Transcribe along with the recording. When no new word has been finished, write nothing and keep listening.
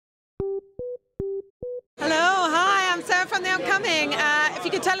on the upcoming. If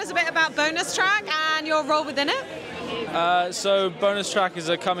you could tell us a bit about Bonus Track and your role within it. So Bonus Track is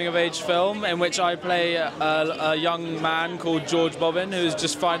a coming-of-age film in which I play a young man called George Bobbin who's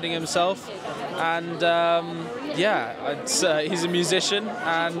just finding himself, and he's a musician,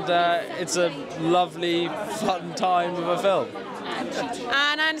 and it's a lovely, fun time of a film.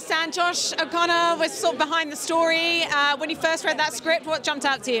 And I understand Josh O'Connor was sort of behind the story. When you first read that script, what jumped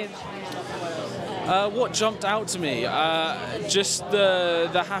out to you? What jumped out to me? Just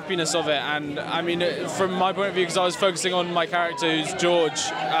the happiness of it, and I mean, from my point of view, because I was focusing on my character, who's George,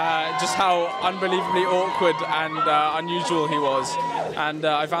 just how unbelievably awkward and unusual he was, and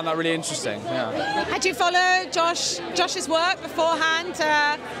I found that really interesting. Yeah. Had you followed Josh's work beforehand?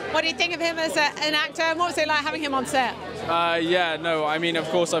 What do you think of him as an actor? And what was it like having him on set? I mean, of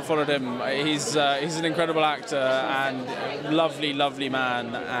course I followed him. He's an incredible actor and lovely, lovely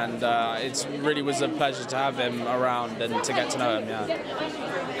man, and it really was a pleasure to have him around and to get to know him. Yeah.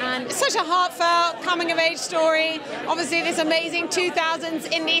 And it's such a heartfelt coming-of-age story. Obviously, this amazing 2000s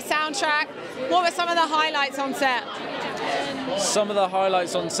indie soundtrack. What were some of the highlights on set? Some of the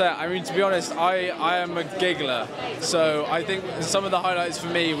highlights on set, I mean, to be honest, I am a giggler, so I think some of the highlights for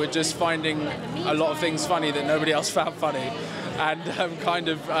me were just finding a lot of things funny that nobody else found funny, and kind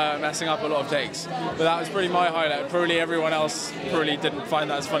of messing up a lot of takes. But that was probably my highlight. Probably everyone else probably didn't find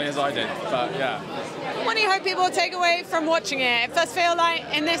that as funny as I did, but yeah. What do you hope people will take away from watching it? It does feel like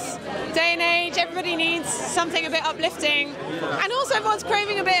in this day and age, everybody needs something a bit uplifting. And also everyone's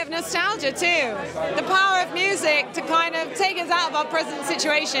craving a bit of nostalgia too. The power of music to kind of take us out of our present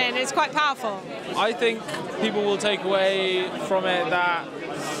situation is quite powerful. I think people will take away from it that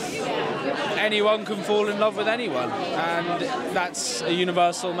anyone can fall in love with anyone, and that's a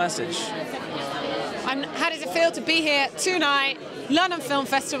universal message. How does it feel to be here tonight, London Film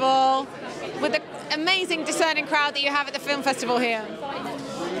Festival, with the amazing discerning crowd that you have at the film festival here?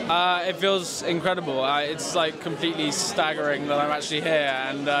 It feels incredible. It's like completely staggering that I'm actually here,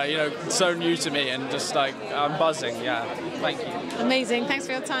 and it's so new to me, and just like I'm buzzing. Yeah, thank you. Amazing. Thanks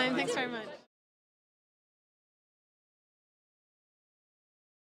for your time. Thanks very much.